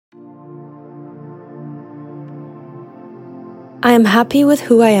I am happy with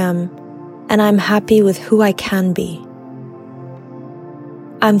who I am, and I'm happy with who I can be.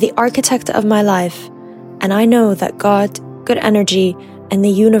 I'm the architect of my life, and I know that God, good energy, and the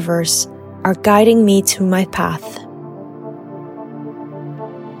universe are guiding me to my path.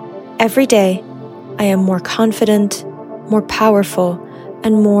 Every day, I am more confident, more powerful,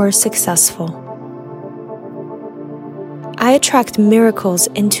 and more successful. I attract miracles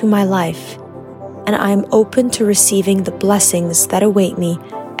into my life, and I am open to receiving the blessings that await me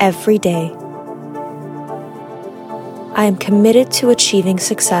every day. I am committed to achieving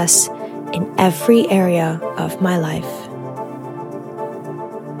success in every area of my life.